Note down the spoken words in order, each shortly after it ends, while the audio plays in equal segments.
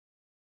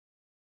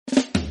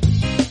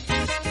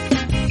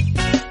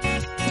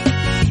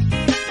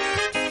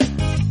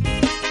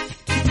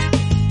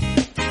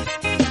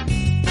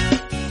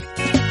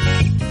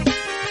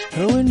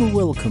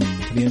welcome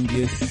to the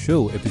MBS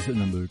Show, episode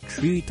number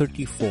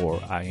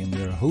 334. I am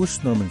your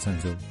host, Norman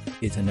Sanzo.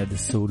 It's another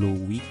solo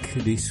week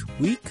this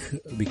week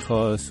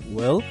because,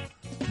 well,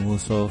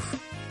 most of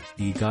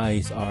the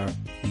guys are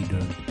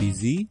either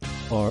busy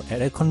or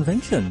at a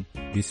convention.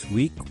 This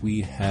week we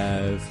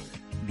have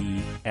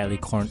the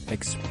Alicorn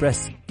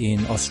Express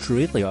in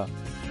Australia.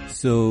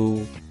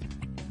 So,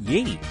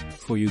 yay!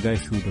 For you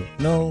guys who don't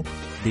know,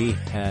 they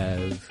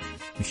have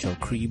Michelle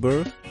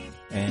Creeber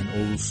and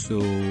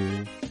also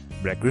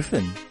Black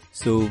Griffin.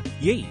 So,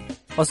 yay!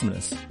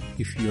 Awesomeness.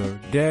 If you're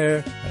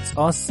there, that's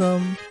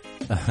awesome.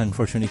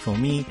 Unfortunately for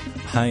me,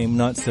 I'm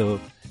not, so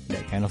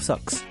that kind of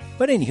sucks.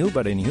 But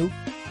anywho,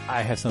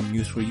 I have some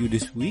news for you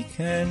this week,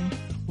 and,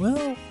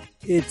 well,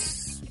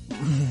 it's...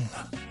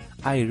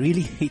 I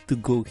really hate to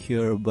go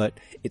here, but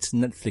it's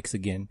Netflix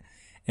again.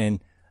 And,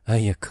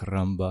 ay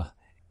caramba.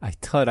 I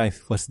thought I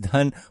was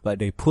done, but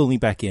they pulled me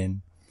back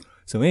in.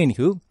 So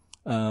anywho,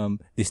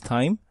 this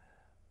time,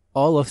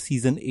 all of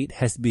season 8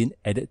 has been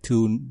added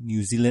to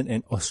New Zealand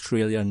and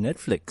Australia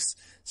Netflix.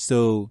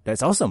 So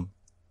that's awesome.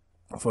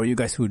 For you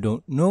guys who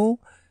don't know,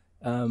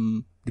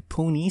 the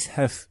ponies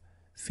have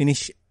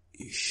finished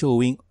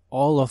showing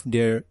all of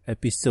their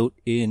episode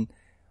in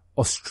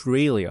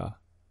Australia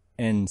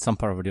and some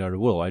part of the other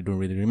world. I don't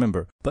really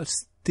remember. But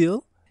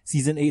still,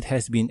 season 8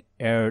 has been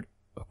aired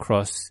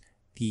across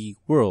the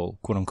world,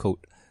 quote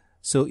unquote.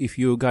 So if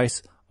you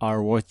guys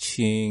are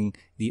watching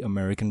the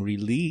American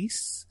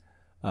release,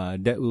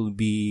 that will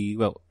be,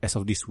 well, as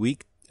of this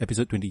week,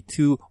 episode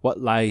 22, What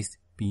Lies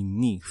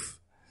Beneath.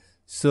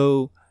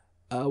 So,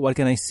 what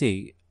can I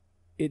say?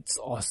 It's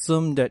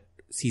awesome that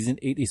season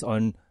 8 is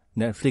on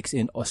Netflix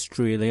in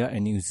Australia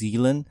and New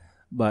Zealand,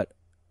 but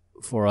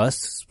for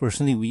us,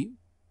 personally,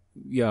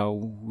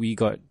 we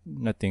got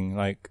nothing.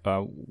 Like,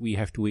 we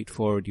have to wait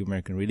for the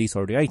American release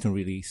or the iTunes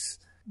release,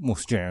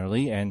 most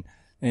generally, and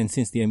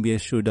since the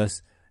MBS Show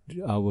does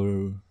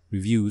our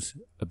reviews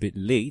a bit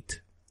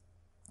late,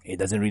 it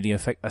doesn't really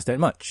affect us that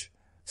much.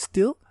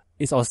 Still,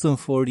 it's awesome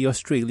for the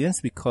Australians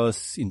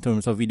because in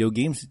terms of video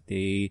games,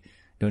 they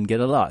don't get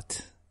a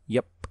lot.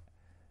 Yep.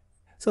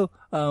 So,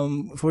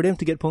 for them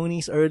to get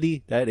ponies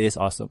early, that is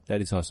awesome.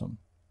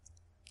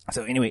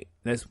 So anyway,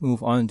 let's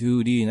move on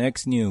to the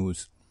next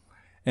news.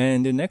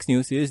 And the next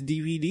news is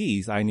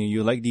DVDs. I know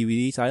you like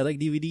DVDs. I like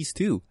DVDs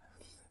too.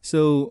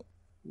 So,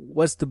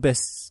 what's the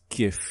best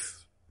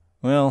gift?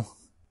 Well,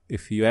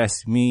 if you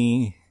ask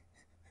me,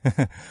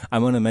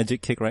 I'm on a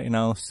magic kick right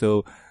now,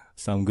 so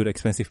some good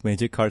expensive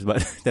magic cards,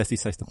 but that's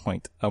besides the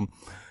point.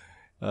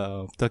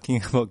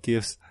 Talking about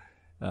gifts,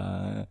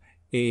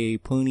 a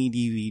pony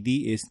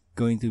DVD is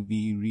going to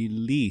be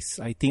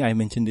released. I think I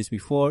mentioned this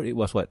before. It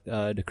was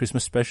the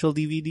Christmas special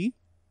DVD.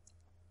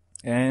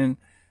 And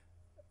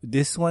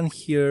this one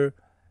here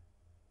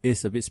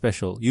is a bit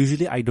special.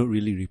 Usually I don't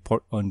really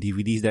report on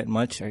DVDs that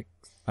much,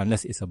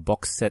 unless it's a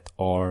box set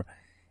or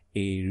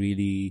a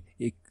really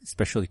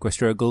special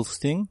Equestria Girls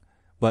thing.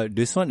 But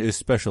this one is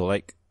special.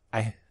 Like,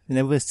 I've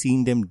never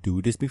seen them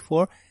do this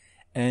before.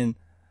 And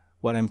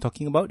what I'm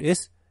talking about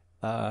is,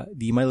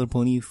 the My Little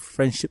Pony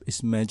Friendship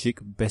is Magic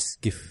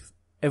Best Gift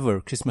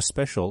Ever Christmas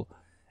Special.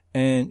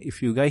 And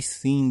if you guys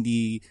seen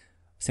the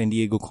San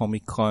Diego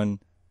Comic Con,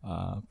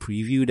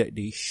 preview that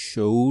they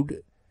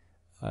showed,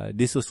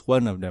 this was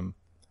one of them.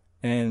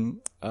 And,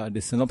 the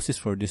synopsis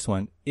for this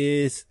one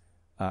is,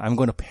 I'm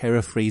going to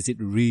paraphrase it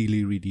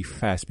really, really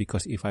fast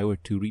because if I were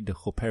to read the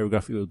whole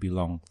paragraph, it will be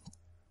long.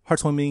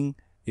 Heartwarming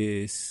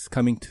is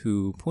coming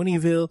to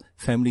Ponyville.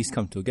 Families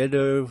come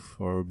together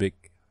for a big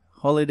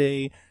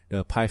holiday.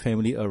 The Pie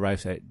family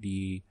arrives at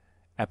the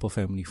Apple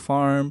family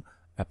farm.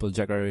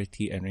 Applejack,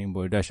 Rarity, and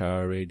Rainbow Dash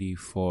are ready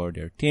for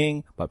their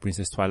thing, but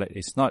Princess Twilight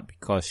is not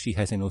because she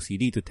has an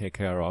OCD to take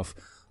care of.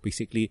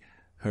 Basically,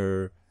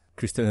 her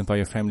Crystal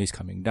Empire family is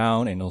coming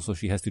down, and also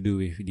she has to do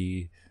with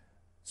the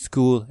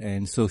school,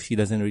 and so she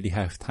doesn't really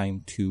have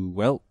time to,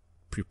 well,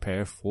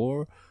 prepare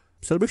for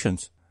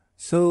celebrations.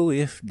 So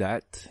if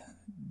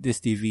this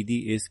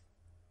DVD is,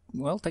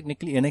 well,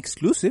 technically an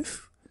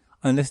exclusive,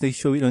 unless they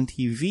show it on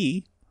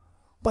TV,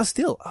 but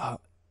still,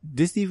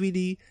 this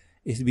DVD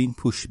is being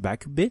pushed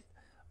back a bit,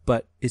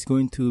 but it's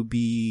going to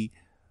be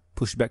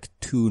pushed back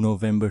to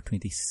November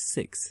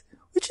 26th,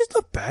 which is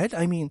not bad.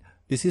 I mean,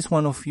 this is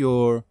one of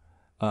your,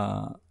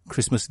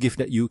 Christmas gift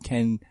that you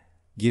can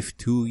give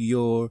to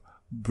your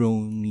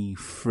brony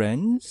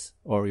friends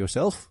or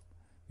yourself,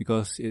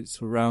 because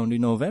it's around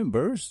in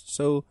November,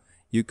 so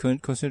you can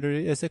consider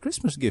it as a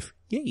Christmas gift.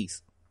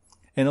 Yes.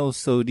 And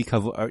also the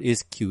cover art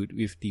is cute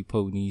with the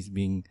ponies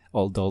being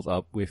all dolled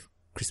up with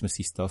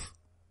Christmassy stuff.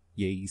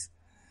 Yes.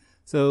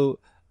 So,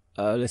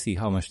 let's see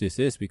how much this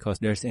is because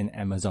there's an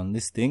Amazon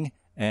listing.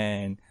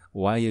 And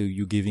why are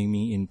you giving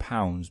me in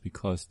pounds?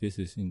 Because this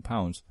is in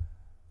pounds.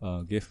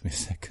 Give me a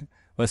second.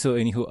 But so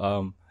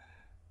anywho,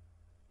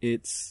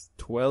 it's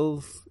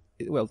 12,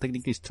 well,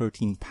 technically it's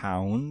 13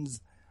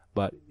 pounds,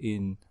 but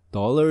in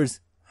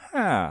dollars,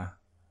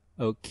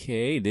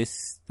 okay,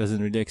 this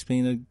doesn't really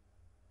explain a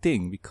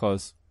thing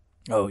because,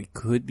 it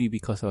could be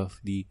because of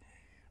the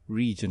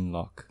region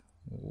lock.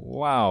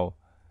 Wow.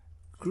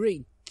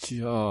 Great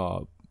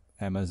job,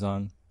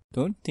 Amazon.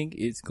 Don't think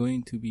it's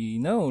going to be...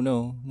 No.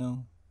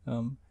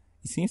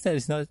 It seems that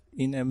it's not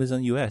in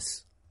Amazon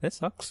US. That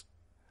sucks.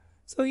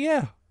 So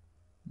yeah,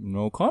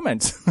 no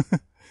comments.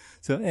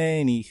 So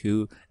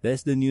anywho,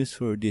 that's the news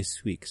for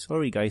this week.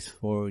 Sorry guys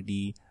for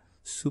the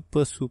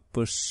super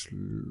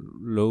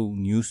slow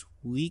news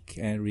week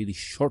and really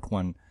short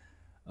one.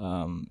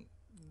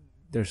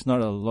 There's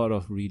not a lot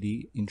of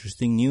really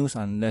interesting news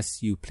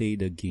unless you play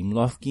the Game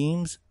Loft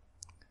games.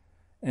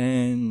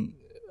 And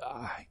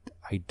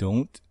I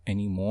don't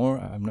anymore.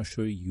 I'm not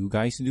sure you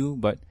guys do,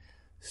 but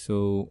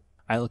so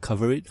I'll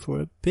cover it for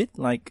a bit.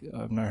 Like,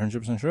 I'm not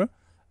 100% sure.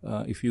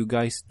 If you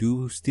guys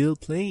do still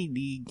play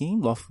the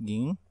Game Loft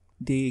game,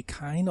 they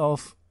kind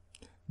of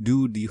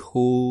do the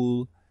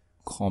whole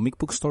comic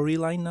book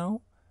storyline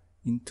now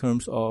in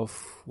terms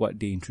of what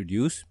they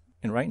introduce.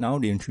 And right now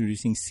they're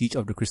introducing Siege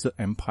of the Crystal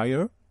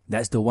Empire.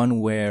 That's the one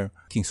where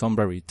King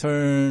Sombra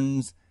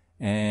returns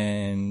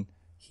and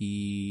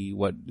he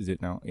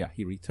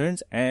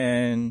returns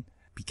and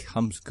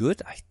becomes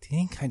good, I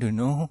think. I don't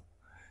know.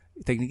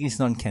 Technically it's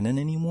not canon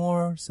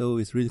anymore, so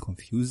it's really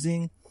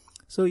confusing.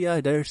 So yeah,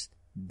 there's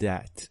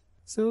that.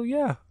 So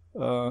yeah,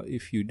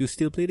 if you do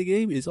still play the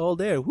game, it's all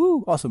there.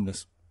 Woo!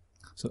 Awesomeness.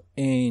 So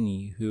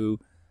anywho,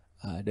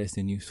 that's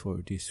the news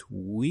for this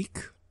week.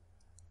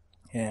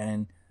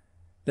 And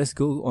let's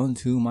go on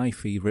to my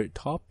favorite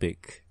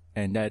topic.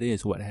 And that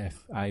is, what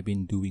have I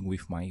been doing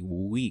with my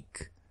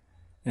week?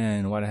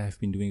 And what I have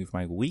been doing with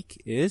my week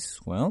is,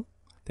 well,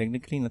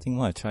 technically nothing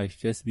much. I've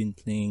just been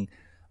playing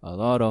a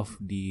lot of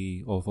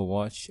the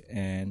Overwatch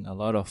and a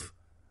lot of,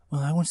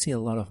 well, I won't say a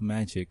lot of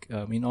Magic.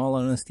 In all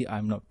honesty,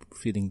 I'm not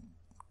feeling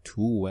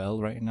too well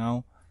right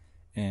now.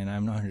 And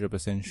I'm not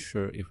 100%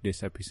 sure if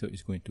this episode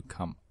is going to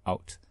come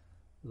out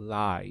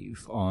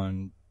live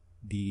on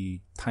the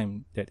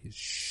time that it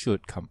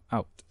should come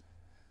out.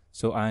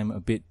 So I'm a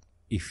bit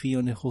iffy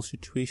on the whole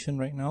situation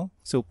right now.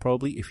 So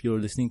probably if you're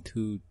listening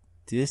to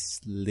this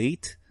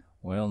late,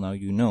 well, now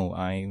you know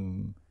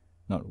I'm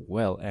not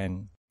well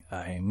and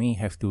I may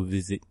have to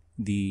visit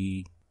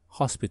the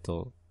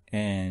hospital.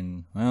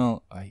 And,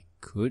 well, I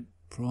could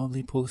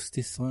probably post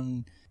this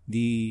on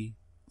the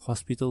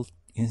hospital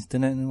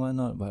internet and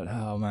whatnot, but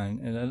oh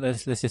man,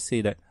 let's just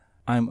say that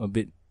I'm a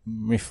bit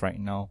miffed right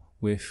now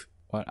with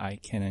what I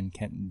can and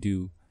can't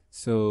do.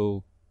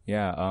 So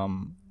yeah,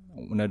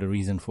 another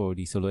reason for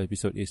the solo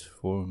episode is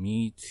for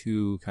me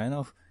to kind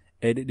of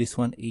edit this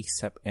one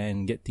ASAP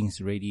and get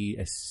things ready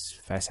as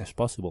fast as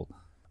possible.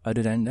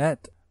 Other than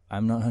that,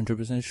 I'm not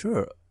 100%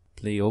 sure.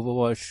 Play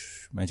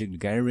Overwatch, Magic the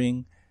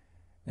Gathering,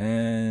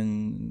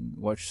 and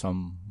watch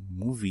some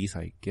movies,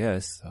 I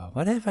guess.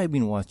 What have I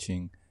been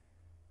watching?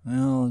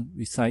 Well,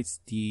 besides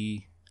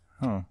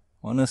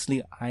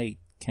honestly, I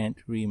can't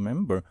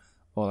remember.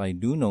 All I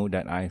do know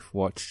that I've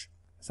watched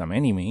some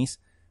animes,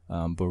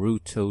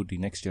 Naruto the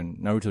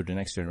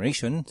Next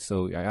Generation.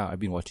 So yeah, I've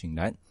been watching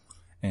that,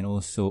 and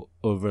also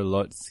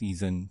Overlord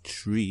Season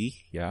 3.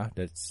 Yeah,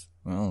 that's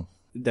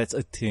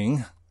a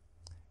thing.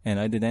 And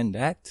other than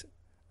that,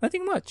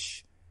 nothing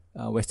much.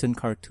 Western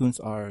cartoons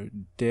are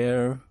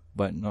there,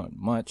 but not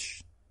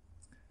much.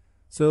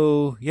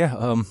 So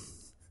yeah,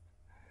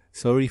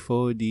 sorry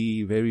for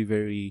the very,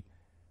 very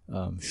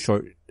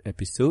short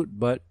episode,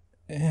 but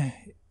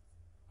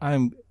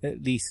I'm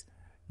at least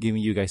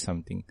giving you guys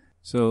something.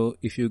 So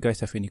if you guys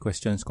have any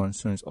questions,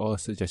 concerns, or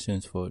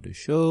suggestions for the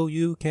show,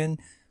 you can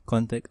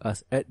contact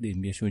us at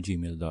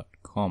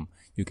thembsshow@gmail.com.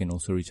 You can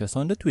also reach us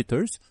on the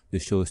Twitters. The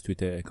show's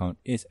Twitter account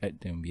is at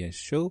the MBS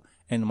Show,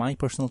 and my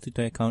personal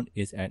Twitter account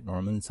is at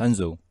Norman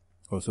Sanzo.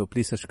 Also,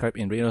 please subscribe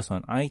and rate us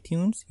on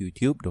iTunes,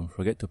 YouTube. Don't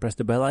forget to press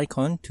the bell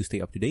icon to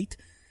stay up to date,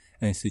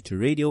 and Stitcher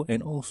Radio,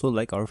 and also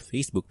like our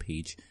Facebook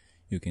page.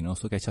 You can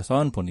also catch us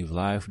on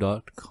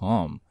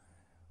ponylive.com.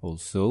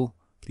 Also,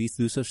 please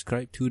do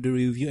subscribe to the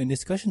Review and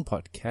Discussion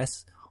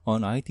podcast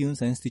on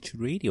iTunes and Stitcher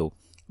Radio.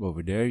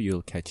 Over there,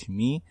 you'll catch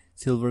me,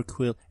 Silver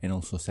Quill, and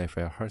also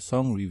Sapphire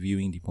Heartsong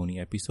reviewing the Pony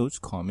episodes,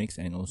 comics,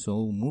 and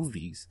also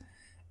movies.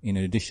 In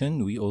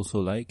addition, we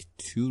also like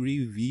to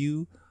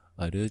review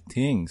other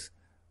things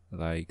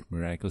like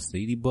Miraculous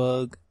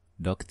Ladybug,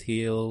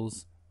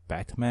 DuckTales,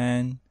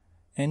 Batman,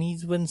 and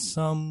even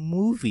some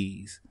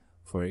movies.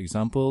 For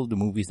example, the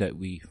movies that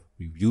we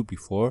reviewed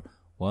before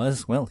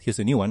was, well, here's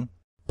a new one.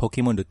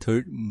 Pokemon the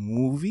third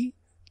movie,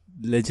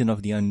 Legend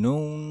of the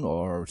Unknown,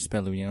 or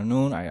Spell of the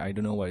Unknown. I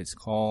don't know what it's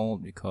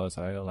called, because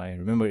I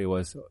remember it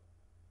was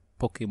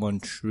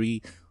Pokemon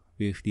 3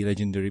 with the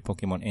legendary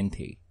Pokemon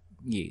Entei.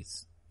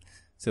 Yes.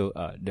 So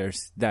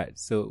there's that.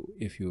 So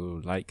if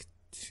you like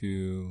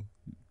to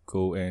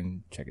go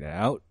and check that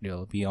out,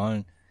 they'll be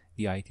on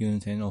the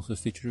iTunes and also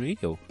Stitcher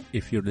Radio.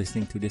 If you're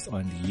listening to this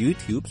on the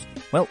YouTubes,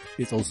 well,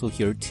 it's also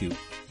here too.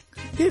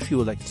 If you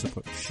would like to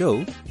support the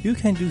show, you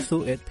can do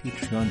so at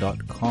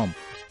patreon.com.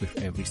 With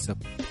every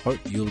support,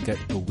 you'll get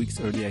a week's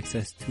early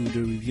access to the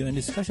Review and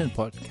Discussion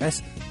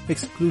podcast,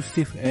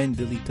 exclusive and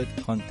deleted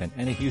content,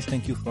 and a huge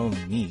thank you from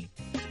me.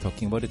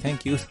 Talking about the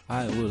thank yous,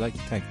 I would like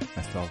to thank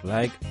Master of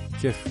Lag,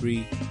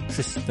 Jeffrey,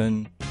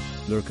 Tristan,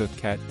 Lurker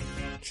Cat,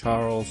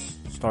 Charles,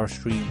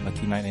 Starstream,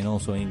 Lucky9, and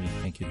also Amy.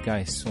 Thank you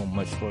guys so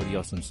much for the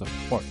awesome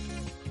support.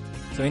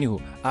 So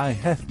anywho, I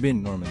have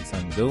been Norman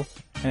Sanzo,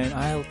 and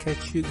I'll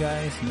catch you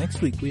guys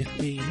next week with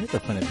another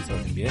fun episode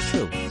of MBS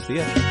Show. See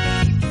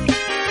ya!